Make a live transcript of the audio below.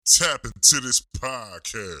Tap into this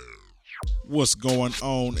podcast. What's going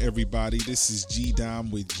on, everybody? This is G Dime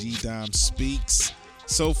with G Dime Speaks.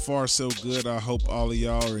 So far, so good. I hope all of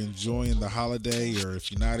y'all are enjoying the holiday, or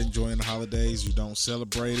if you're not enjoying the holidays, you don't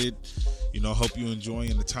celebrate it. Hope you're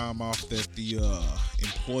enjoying the time off that the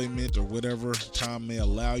employment or whatever time may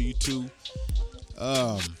allow you to.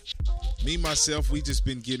 Me, myself, we just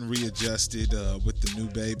been getting readjusted with the new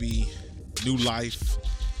baby, new life.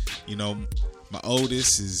 My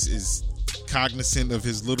oldest is cognizant of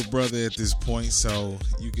his little brother at this point, so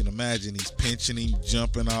you can imagine he's pinching him,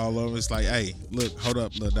 jumping all over. It's like, hey, look, hold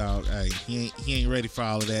up, little dog. Hey, he ain't ready for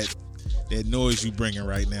all of that noise you bringing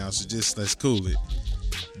right now, so just let's cool it.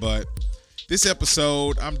 But this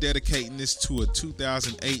episode, I'm dedicating this to a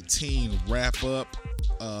 2018 wrap up.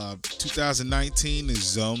 2019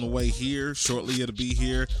 is on the way here. Shortly it'll be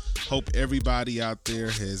here. Hope everybody out there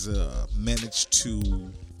has managed to,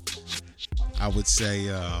 I would say,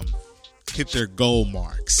 hit their goal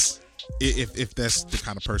marks. If that's the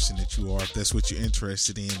kind of person that you are, if that's what you're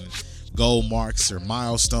interested in, goal marks or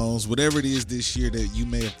milestones, whatever it is this year that you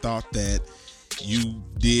may have thought that you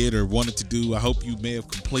did or wanted to do, I hope you may have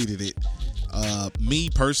completed it. Me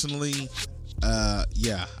personally,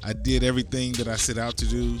 I did everything that I set out to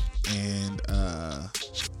do, and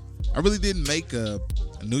I really didn't make a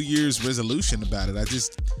New Year's resolution about it. I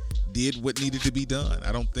just did what needed to be done.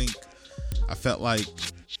 I felt like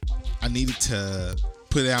I needed to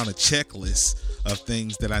put out a checklist of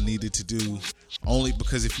things that I needed to do, only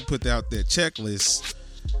because if you put out that checklist,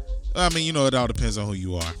 it all depends on who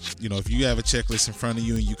you are. If you have a checklist in front of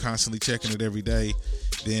you and you constantly checking it every day,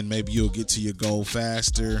 then maybe you'll get to your goal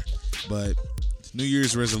faster. But New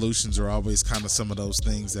Year's resolutions are always kind of some of those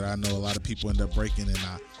things that I know a lot of people end up breaking, and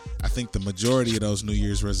I think the majority of those New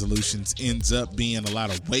Year's resolutions ends up being a lot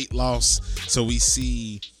of weight loss. So we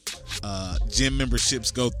see gym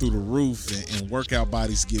memberships go through the roof and workout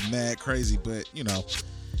bodies get mad crazy, but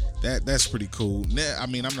that's pretty cool.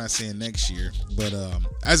 I'm not saying next year, but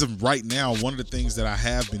as of right now, one of the things that I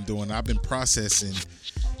have been doing, I've been processing,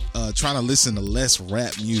 trying to listen to less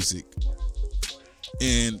rap music.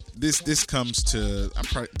 And this comes to,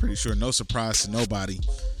 I'm pretty sure, no surprise to nobody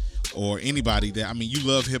or anybody that, you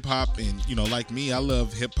love hip hop, and like me, I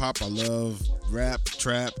love hip hop, I love rap,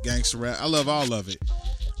 trap, gangster rap, I love all of it.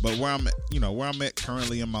 But where I'm at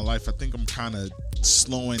currently in my life, I think I'm kind of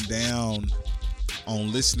slowing down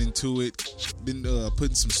on listening to it. Been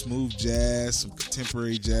putting some smooth jazz, some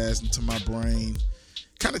contemporary jazz into my brain,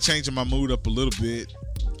 kind of changing my mood up a little bit.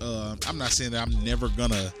 I'm not saying that I'm never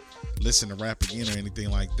gonna listen to rap again or anything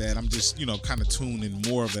like that. I'm just kind of tuning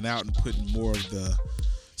more of it out and putting more of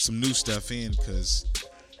some new stuff in, because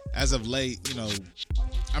as of late,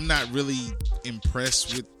 I'm not really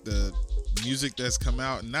impressed with the music that's come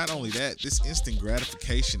out. And not only that, this instant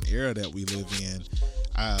gratification era that we live in,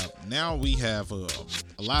 now we have a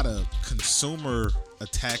lot of consumer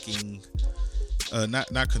attacking,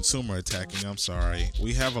 not consumer attacking, I'm sorry.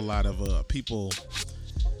 We have a lot of people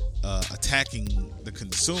attacking the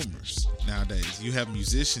consumers nowadays. You have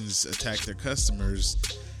musicians attack their customers,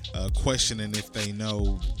 questioning if they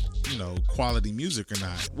know quality music or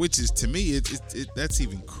not, which is, to me, that's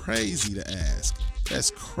even crazy to ask.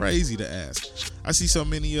 That's crazy to ask. I see so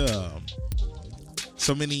many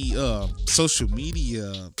social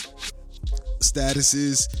media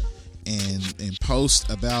statuses and posts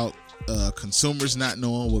about consumers not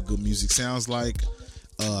knowing what good music sounds like.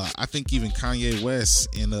 I think even Kanye West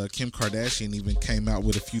and Kim Kardashian even came out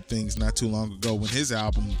with a few things not too long ago when his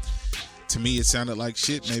album, to me, it sounded like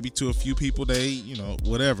shit. Maybe to a few people, they,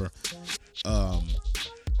 whatever.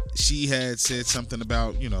 She had said something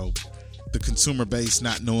about, the consumer base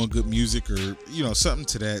not knowing good music, or, something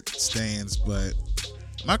to that stands. But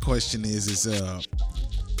my question is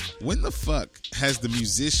when the fuck has the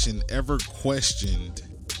musician ever questioned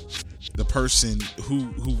the person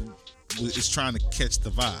who is trying to catch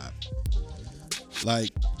the vibe?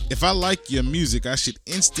 Like, if I like your music, I should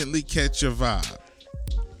instantly catch your vibe.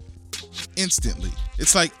 Instantly.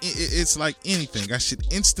 It's like anything. I should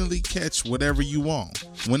instantly catch whatever you want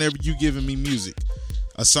whenever you giving me music.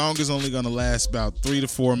 A song is only going to last about 3 to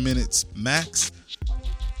 4 minutes max,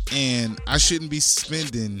 and I shouldn't be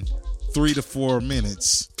spending 3 to 4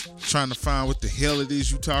 minutes trying to find what the hell it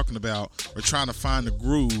is you talking about, or trying to find the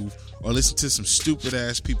groove, or listen to some stupid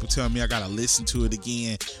ass people telling me I gotta listen to it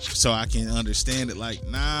again so I can understand it. Like,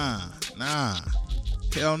 nah,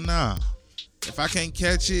 hell nah. If I can't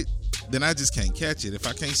catch it, then I just can't catch it. If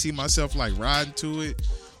I can't see myself like riding to it,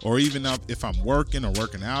 or even if I'm working or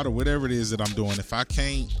working out or whatever it is that I'm doing, if I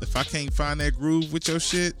can't find that groove with your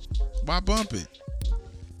shit, why bump it?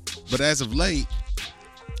 But as of late,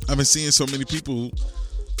 I've been seeing so many people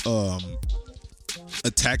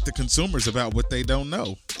attack the consumers about what they don't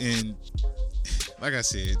know. And like I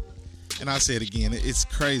said, and I'll say it again, it's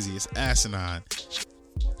crazy. It's asinine.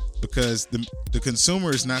 Because the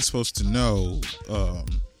consumer is not supposed to know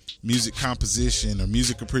music composition or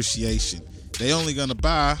music appreciation. They only gonna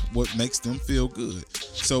buy what makes them feel good.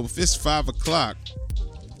 So if it's 5 o'clock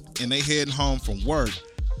and they heading home from work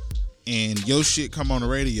and your shit come on the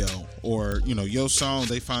radio, or your song,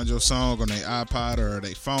 they find your song on their iPod or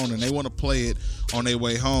their phone and they want to play it on their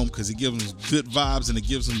way home because it gives them good vibes and it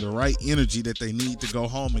gives them the right energy that they need to go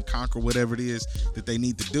home and conquer whatever it is that they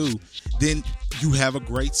need to do, then you have a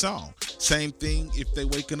great song. Same thing if they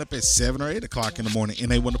waking up at 7 or 8 o'clock in the morning and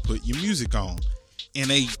they want to put your music on and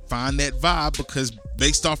they find that vibe because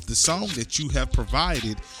based off the song that you have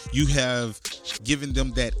provided, you have given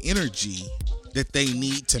them that energy that they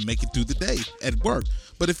need to make it through the day at work.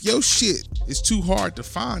 But if your shit is too hard to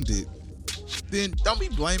find it, then don't be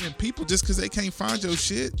blaming people just because they can't find your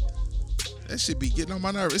shit. That shit be getting on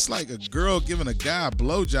my nerve. It's like a girl giving a guy a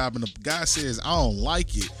blowjob and the guy says, I don't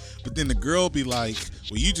like it. But then the girl be like,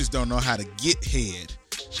 well, you just don't know how to get head.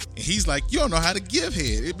 And he's like, you don't know how to give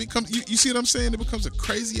head. It becomes, you see what I'm saying? It becomes a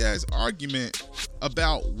crazy ass argument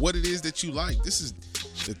about what it is that you like. This is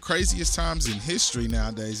the craziest times in history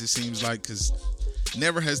nowadays, it seems like, because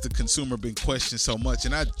never has the consumer been questioned so much.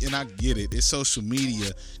 And I get it. It's social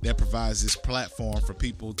media that provides this platform for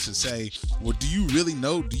people to say, well, do you really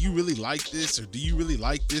know? Do you really like this? Or do you really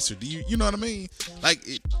like this? Or do you know what I mean? Like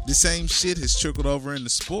the same shit has trickled over into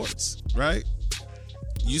sports, right?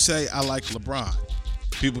 You say, I like LeBron.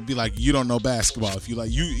 People be like, you don't know basketball. If you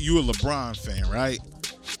like, you a LeBron fan, right?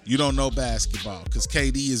 You don't know basketball because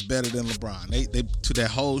KD is better than LeBron. They took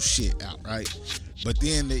that whole shit out, right? But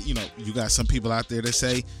then, you got some people out there that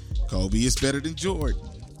say Kobe is better than Jordan.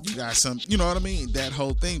 You got some, you know what I mean? That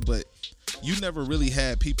whole thing. But you never really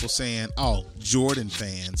had people saying, oh, Jordan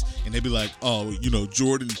fans. And they be like, oh,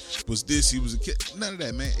 Jordan was this, he was a kid. None of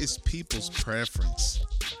that, man. It's people's preference.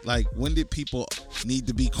 Like, when did people need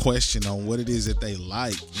to be questioned on what it is that they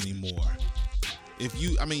like anymore?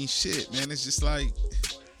 Shit, man, it's just like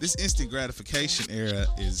this instant gratification era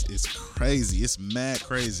is crazy. It's mad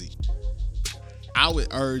crazy. I would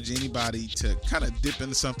urge anybody to kind of dip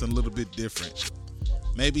into something a little bit different.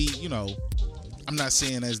 Maybe, I'm not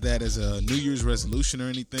saying as a New Year's resolution or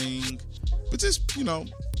anything, but just,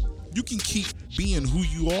 you can keep being who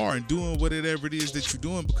you are and doing whatever it is that you're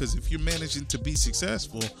doing, because if you're managing to be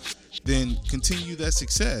successful, then continue that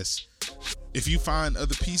success. If you find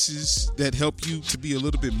other pieces that help you to be a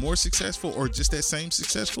little bit more successful or just that same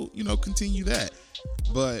successful, continue that.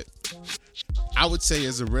 But I would say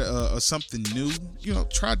as a something new,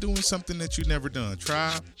 try doing something that you've never done.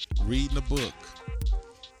 Try reading a book.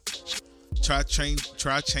 Try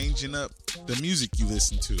changing up the music you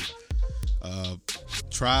listen to.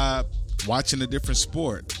 Try watching a different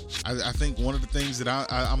sport. I think one of the things that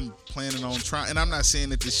I'm planning on trying, and I'm not saying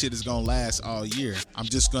that this shit is gonna last all year. I'm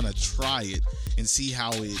just gonna try it and see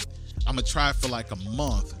how I'm gonna try it for like a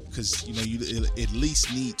month, because you at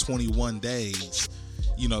least need 21 days,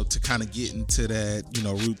 to kind of get into that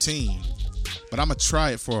routine. But I'm gonna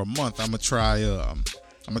try it for a month. I'm gonna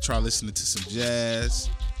try listening to some jazz.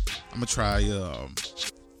 I'm gonna try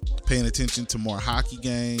paying attention to more hockey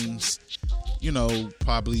games.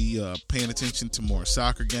 Probably paying attention to more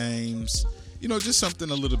soccer games. Just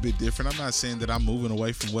something a little bit different. I'm not saying that I'm moving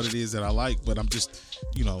away from what it is that I like, but I'm just,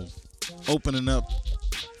 opening up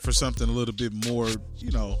for something a little bit more,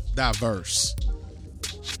 diverse,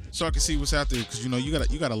 so I can see what's out there. Because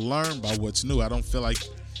you gotta learn by what's new. I don't feel like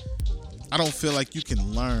you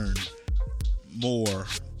can learn more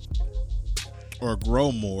or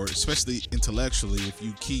grow more, especially intellectually, if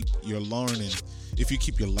you keep your learning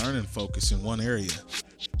focus in one area.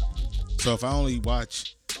 So if I only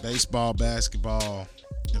watch baseball, basketball,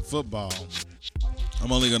 and football,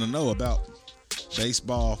 I'm only going to know about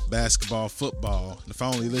baseball, basketball, football. And if I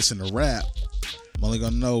only listen to rap, I'm only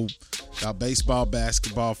going to know about baseball,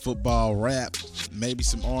 basketball, football, rap, maybe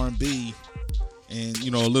some R&B, and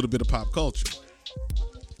a little bit of pop culture.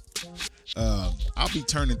 I'll be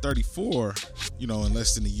turning 34, in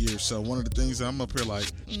less than a year. So one of the things that I'm up here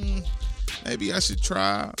like, maybe I should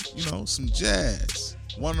try, some jazz.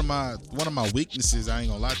 One of my weaknesses, I ain't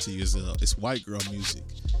gonna lie to you, is white girl music.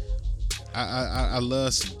 I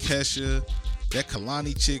love some Kesha. That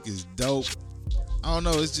Kalani chick is dope. I don't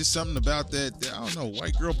know, it's just something about that I don't know.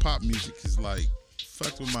 White girl pop music is like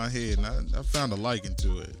fucked with my head, and I found a liking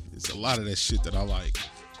to it. It's a lot of that shit that I like.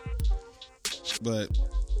 But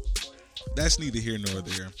that's neither here nor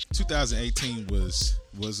there. 2018 was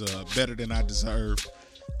better than I deserved.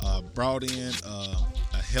 Brought in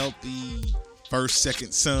a healthy first,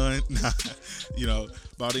 second son.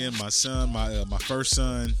 Brought in my son, my first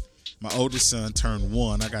son. My oldest son turned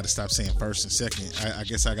 1. I got to stop saying first and second. I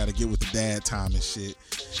guess I got to get with the dad time and shit.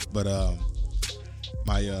 But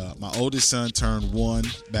my oldest son turned 1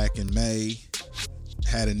 back in May.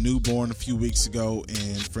 Had a newborn a few weeks ago,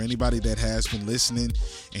 and for anybody that has been listening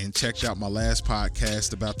and checked out my last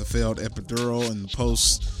podcast about the failed epidural and the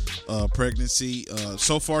post pregnancy,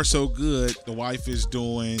 so far so good. The wife is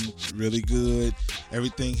doing really good.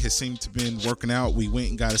 Everything has seemed to been working out. We went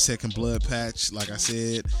and got a second blood patch, like I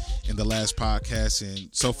said in the last podcast, and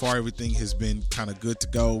so far everything has been kind of good to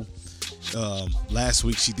go. Last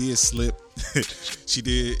week she did slip.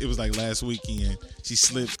 It was like last weekend she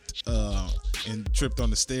slipped and tripped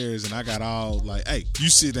on the stairs, and I got all like, hey, you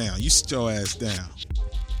sit down, you sit your ass down.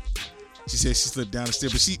 She said she slipped down the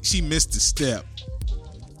stairs, but she missed the step,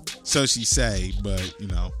 so she say, but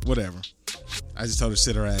whatever. I just told her to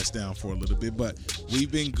sit her ass down for a little bit, but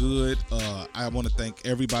we've been good. I want to thank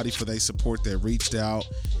everybody for their support that reached out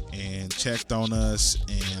and checked on us,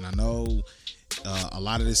 and I know a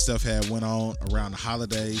lot of this stuff had went on around the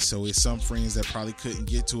holidays, so it's some friends that probably couldn't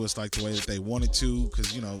get to us like the way that they wanted to,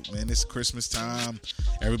 because man, it's Christmas time.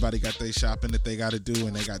 Everybody got their shopping that they got to do,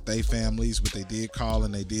 and they got their families, but they did call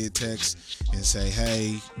and they did text and say,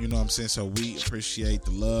 hey, you know what I'm saying? So we appreciate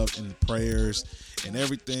the love and the prayers and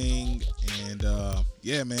everything, and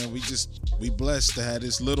yeah, man, we blessed to have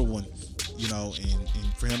this little one,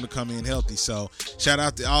 and for him to come in healthy. So shout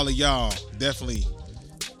out to all of y'all, definitely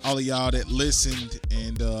all of y'all that listened,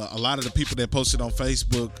 and a lot of the people that posted on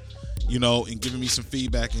Facebook, and giving me some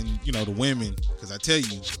feedback, and the women, because I tell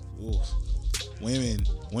you,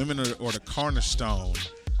 women are the cornerstone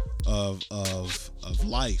of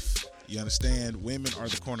life. You understand? Women are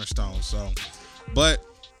the cornerstone. So, but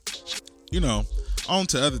on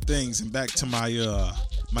to other things, and back to my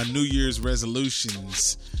my New Year's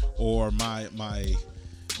resolutions, or my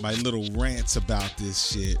little rants about this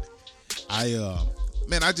shit.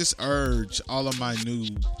 I just urge all of my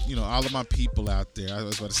all of my people out there. I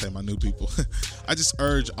was about to say my new people. I just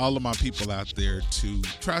urge all of my people out there to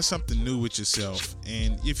try something new with yourself.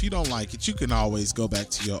 And if you don't like it, you can always go back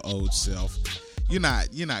to your old self. You're not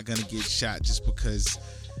gonna get shot just because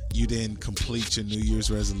you didn't complete your New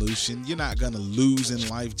Year's resolution. You're not gonna lose in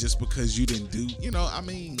life just because you didn't do.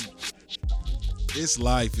 It's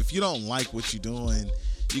life. If you don't like what you're doing,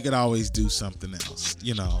 you could always do something else.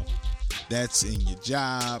 That's in your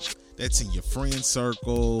job, that's in your friend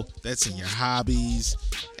circle, that's in your hobbies,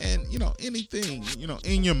 and anything,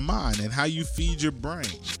 in your mind and how you feed your brain.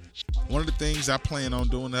 One of the things I plan on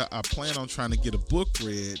doing, I plan on trying to get a book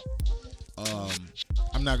read.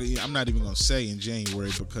 I'm not even gonna say in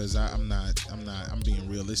January, because I'm being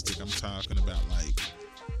realistic. I'm talking about like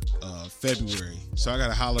February. So I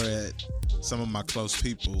gotta holler at some of my close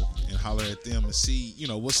people and holler at them and see,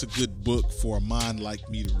 what's a good book for a mind like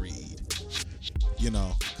me to read.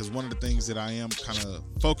 Because one of the things that I am kind of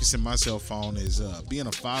focusing myself on is being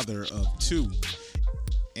a father of 2.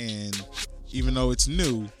 And even though it's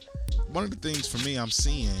new, one of the things for me I'm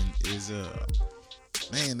seeing is,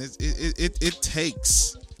 it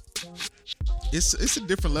takes, it's a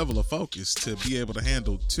different level of focus to be able to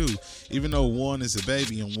handle 2. Even though one is a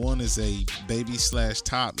baby and one is a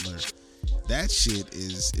baby/toddler, that shit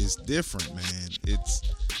is different, man. It's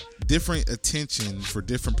different attention for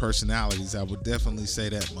different personalities. I would definitely say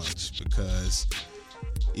that much, because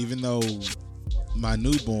even though my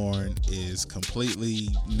newborn is completely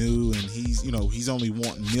new and he's only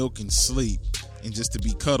wanting milk and sleep and just to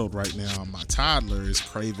be cuddled right now, my toddler is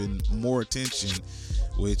craving more attention,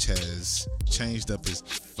 which has changed up his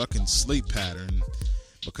fucking sleep pattern,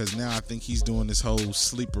 because now I think he's doing this whole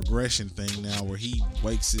sleep regression thing now, where he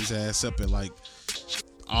wakes his ass up at like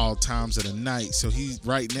all times of the night. So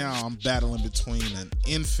right now I'm battling between an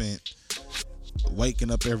infant waking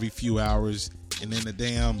up every few hours and then a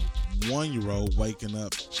damn 1-year-old waking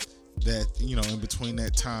up that in between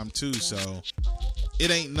that time too. So it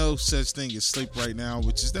ain't no such thing as sleep right now,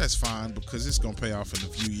 that's fine, because it's gonna pay off in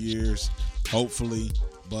a few years, hopefully.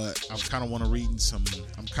 But I kind of want to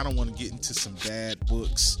get into some dad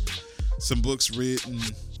books, some books written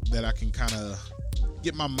that I can kind of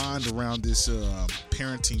get my mind around this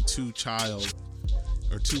parenting 2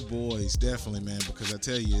 boys, definitely, man, because I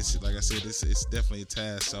tell you, it's like I said, it's definitely a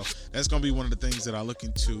task. So that's gonna be one of the things that I look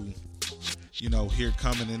into, here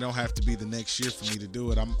coming. It don't have to be the next year for me to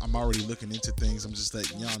do it. I'm already looking into things. I'm just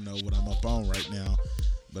letting y'all know what I'm up on right now.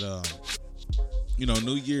 But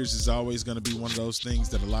New Year's is always going to be one of those things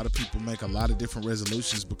that a lot of people make a lot of different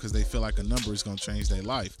resolutions because they feel like a number is going to change their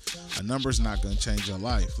life. A number is not going to change your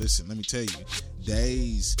life. Listen, let me tell you,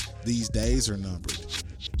 these days are numbered.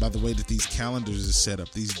 By the way that these calendars are set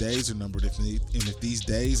up, these days are numbered. And if these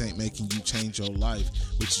days ain't making you change your life,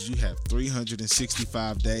 which is you have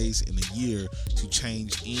 365 days in a year to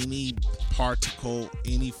change any particle,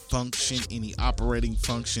 any function, any operating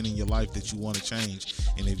function in your life that you want to change.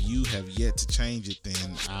 And if you have yet to change it,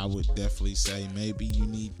 then I would definitely say maybe you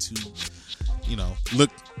need to,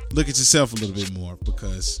 look at yourself a little bit more,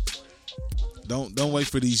 because don't wait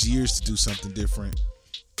for these years to do something different.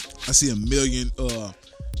 I see a million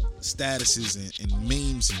statuses and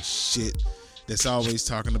memes and shit that's always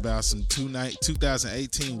talking about some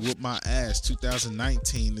 2018 whoop my ass,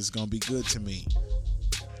 2019 is gonna be good to me.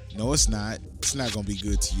 No, it's not. It's not gonna be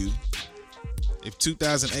good to you. If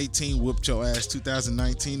 2018 whooped your ass,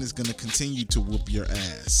 2019 is gonna continue to whoop your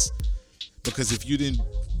ass. Because if you didn't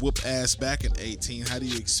whoop ass back in 18, how do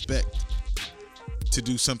you expect to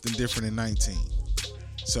do something different in 19?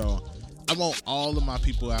 So I want all of my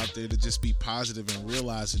people out there to just be positive and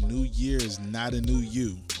realize a new year is not a new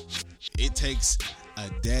you. It takes a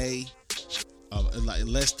day, like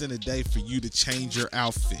less than a day, for you to change your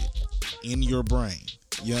outfit in your brain.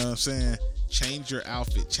 You know what I'm saying? Change your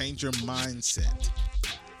outfit, change your mindset.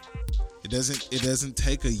 It doesn't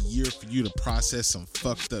take a year for you to process some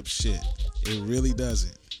fucked up shit. It really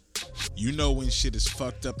doesn't. You know when shit is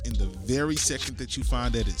fucked up in the very second that you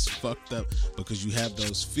find that it's fucked up, because you have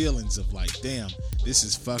those feelings of like, damn, this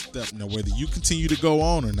is fucked up. Now, whether you continue to go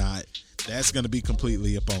on or not, that's going to be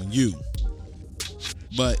completely up on you.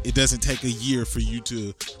 But it doesn't take a year for you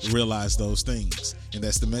to realize those things. And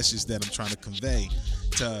that's the message that I'm trying to convey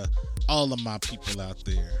to all of my people out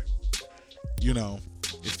there.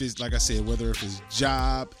 If it's, like I said, whether if it's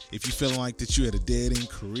job, if you feeling like that you had a dead-end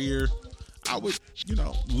career, I would,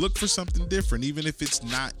 look for something different, even if it's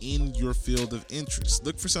not in your field of interest.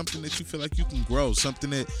 Look for something that you feel like you can grow, something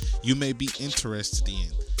that you may be interested in,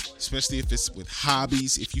 especially if it's with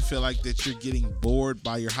hobbies. If you feel like that you're getting bored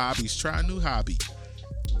by your hobbies, try a new hobby.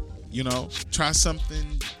 Try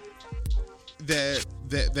something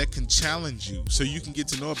that can challenge you so you can get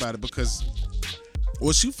to know about it, because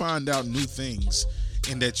once you find out new things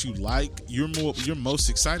and that you like, you're most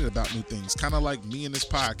excited about new things. Kind of like me in this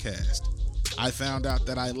podcast. I found out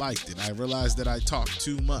that I liked it. I realized that I talk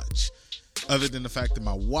too much. Other than the fact that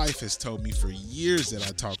my wife has told me for years that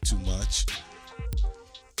I talk too much.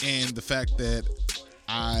 And the fact that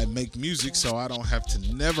I make music so I don't have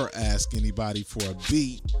to never ask anybody for a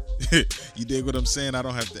beat. You dig what I'm saying? I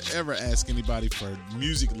don't have to ever ask anybody for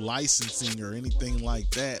music licensing or anything like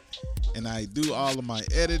that. And I do all of my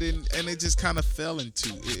editing, and it just kind of fell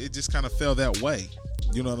that way.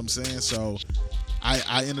 You know what I'm saying? So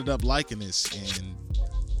I ended up liking this, and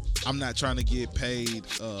I'm not trying to get paid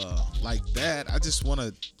like that. I just want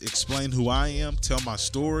to explain who I am, tell my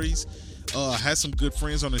stories. I had some good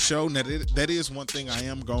friends on the show. Now, that is one thing I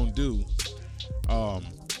am going to do.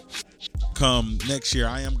 Come next year,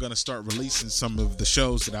 I am going to start releasing some of the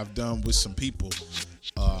shows that I've done with some people.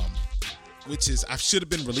 Which is, I should have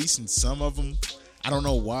been releasing some of them. I don't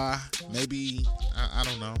know why. Maybe, I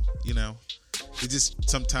don't know. It just,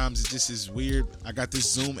 sometimes it just is weird. I got this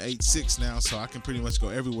Zoom H6 now, so I can pretty much go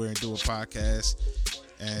everywhere and do a podcast.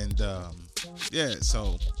 And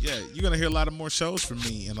you're going to hear a lot of more shows from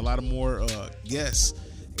me and a lot of more guests.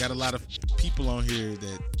 Got a lot of people on here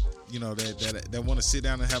that, that want to sit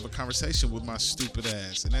down and have a conversation with my stupid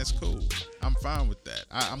ass. And that's cool. I'm fine with that.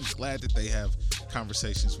 I'm glad that they have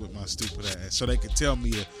conversations with my stupid ass so they can tell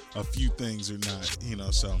me a few things or not,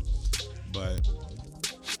 but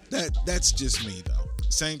that's just me though.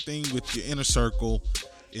 Same thing with your inner circle.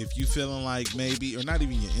 If you feeling like maybe, or not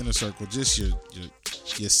even your inner circle, just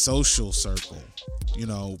your social circle.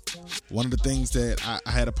 One of the things that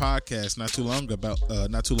I had a podcast not too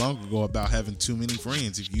long ago about having too many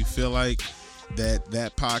friends. If you feel like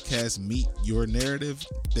that podcast meet your narrative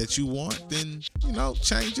that you want, then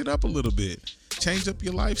change it up a little bit. Change up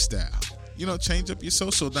your lifestyle. Change up your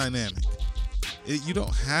social dynamic. You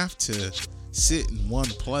don't have to sit in one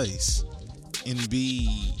place and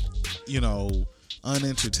be,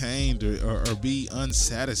 unentertained or be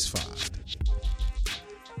unsatisfied.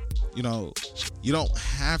 You don't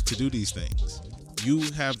have to do these things.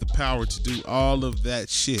 You have the power to do all of that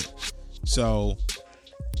shit. So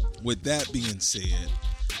with that being said,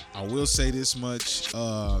 I will say this much.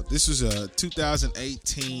 This was a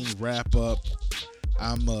 2018 wrap up.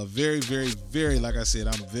 I'm very, very, very, like I said,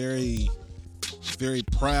 I'm very, very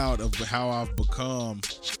proud of how I've become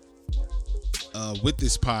with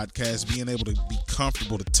this podcast, being able to be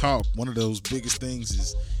comfortable to talk. One of those biggest things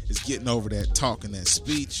is getting over that talk and that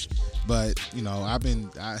speech. But you know,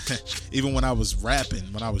 even when I was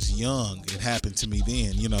rapping, when I was young, it happened to me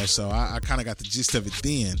then. You know, so I kind of got the gist of it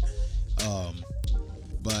then.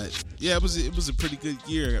 But yeah, it was a pretty good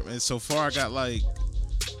year, and so far I got like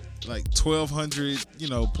 1,200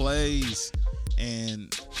 plays.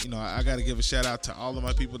 And I got to give a shout out to all of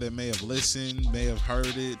my people that may have listened, may have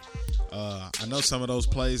heard it. I know some of those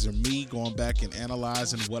plays are me going back and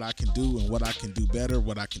analyzing what I can do and what I can do better,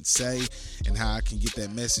 what I can say, and how I can get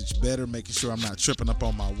that message better, making sure I'm not tripping up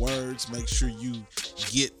on my words. Make sure you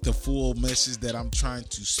get the full message that I'm trying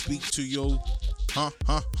to speak to you. I'm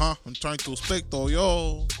trying to speak to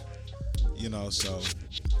you. So,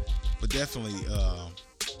 but definitely,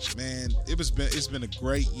 man, it's been a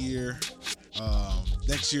great year.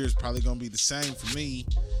 Next year is probably gonna be the same for me.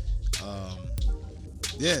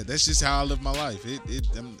 Yeah, that's just how I live my life.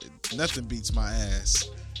 Nothing beats my ass.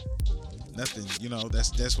 Nothing,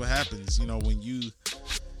 that's what happens. When you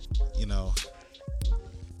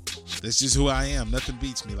that's just who I am. Nothing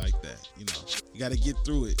beats me like that. You got to get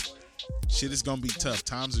through it. Shit is gonna be tough.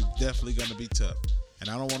 Times are definitely gonna be tough. And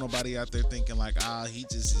I don't want nobody out there thinking like, he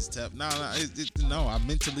just is tough. No, I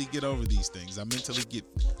mentally get over these things. I mentally get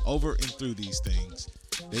over and through these things.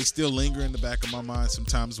 They still linger in the back of my mind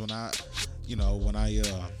sometimes when I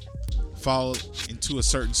fall into a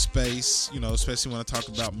certain space, especially when I talk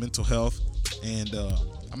about mental health. And I'm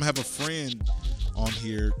going to have a friend on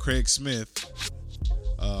here, Craig Smith.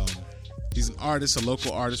 He's an artist, a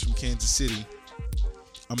local artist from Kansas City.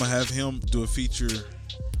 I'm going to have him do a feature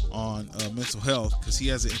on mental health because he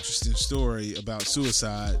has an interesting story about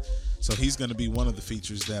suicide. So he's going to be one of the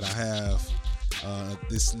features that I have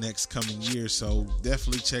this next coming year. So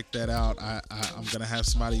definitely check that out. I'm going to have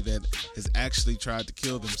somebody that has actually tried to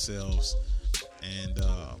kill themselves, and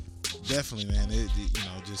definitely, man,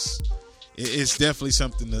 it's definitely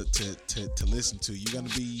something to listen to. You're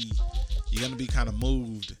gonna be kind of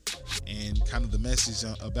moved, and kind of the message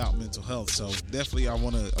about mental health. So definitely, I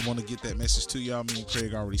wanna get that message to y'all. Me and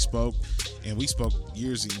Craig already spoke, and we spoke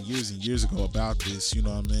years and years and years ago about this. You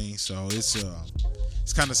know what I mean? So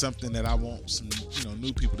it's kind of something that I want some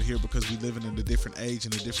new people to hear, because we living in a different age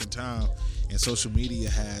and a different time, and social media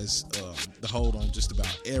has the hold on just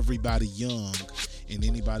about everybody young and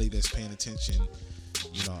anybody that's paying attention.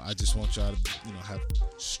 I just want y'all to have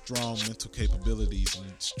strong mental capabilities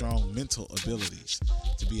and strong mental abilities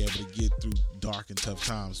to be able to get through dark and tough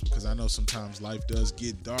times, because I know sometimes life does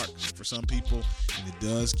get dark for some people, and it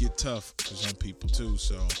does get tough for some people too.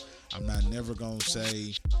 So I'm not never gonna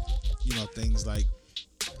say things like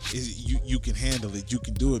you can handle it, you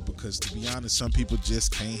can do it, because to be honest, some people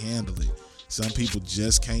just can't handle it. Some people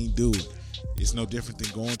just can't do it. It's no different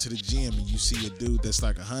than going to the gym and you see a dude that's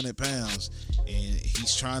like 100 pounds and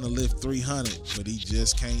he's trying to lift 300, but he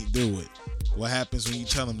just can't do it. What happens when you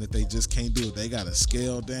tell them that they just can't do it? They gotta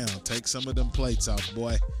scale down, take some of them plates off,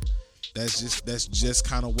 boy. That's just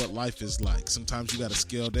kind of what life is like. Sometimes you gotta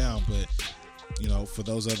scale down, but for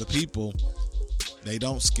those other people, they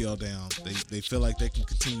don't scale down. They feel like they can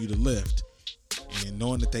continue to lift, and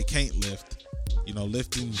knowing that they can't lift,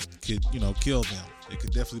 lifting could kill them. It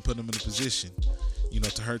could definitely put them in a position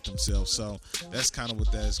to hurt themselves. So that's kind of what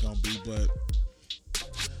that's gonna be. But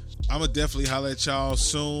I'm gonna definitely holler at y'all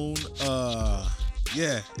soon.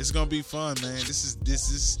 Yeah, it's gonna be fun, man.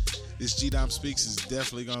 This G-Dom Speaks is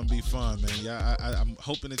definitely gonna be fun, man. Yeah, I'm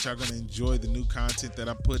hoping that y'all gonna enjoy the new content that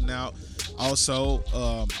I'm putting out. Also,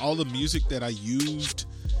 all the music that I used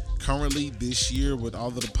currently this year with all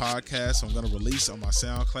of the podcasts, I'm gonna release on my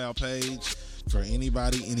SoundCloud page. For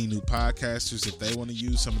anybody, any new podcasters, if they want to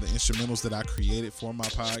use some of the instrumentals that I created for my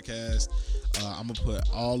podcast, I'm going to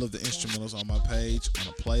put all of the instrumentals on my page on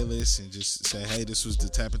a playlist and just say, hey, this was to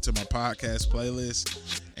tap into my podcast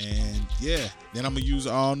playlist. And yeah, then I'm going to use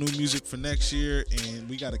all new music for next year. And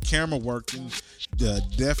we got a camera working.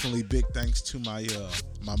 Definitely big thanks to my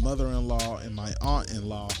mother-in-law and my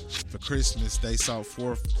aunt-in-law for Christmas. They saw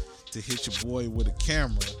forth to hit your boy with a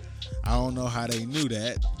camera. I don't know how they knew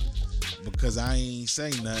that, because I ain't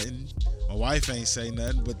say nothing. My wife ain't say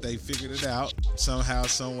nothing, but they figured it out somehow,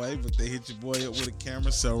 some way. But they hit your boy up with a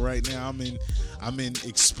camera. So right now I'm in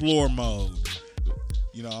explore mode.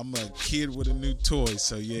 I'm a kid with a new toy.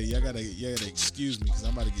 So yeah, y'all gotta excuse me, because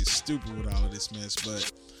I'm about to get stupid with all of this mess.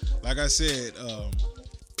 But like I said,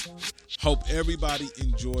 hope everybody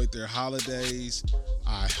enjoyed their holidays.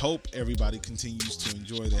 I hope everybody continues to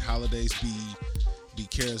enjoy their holidays. Be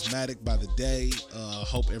charismatic by the day.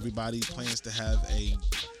 Hope everybody plans to have a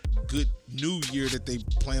good new year that they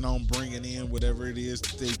plan on bringing in, whatever it is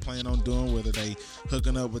that they plan on doing, whether they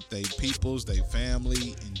hooking up with their peoples, their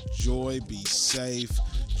family. Enjoy, be safe,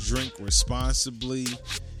 drink responsibly,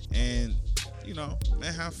 and,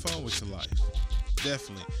 man, have fun with your life.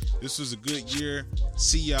 Definitely. This was a good year.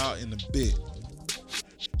 See y'all in a bit.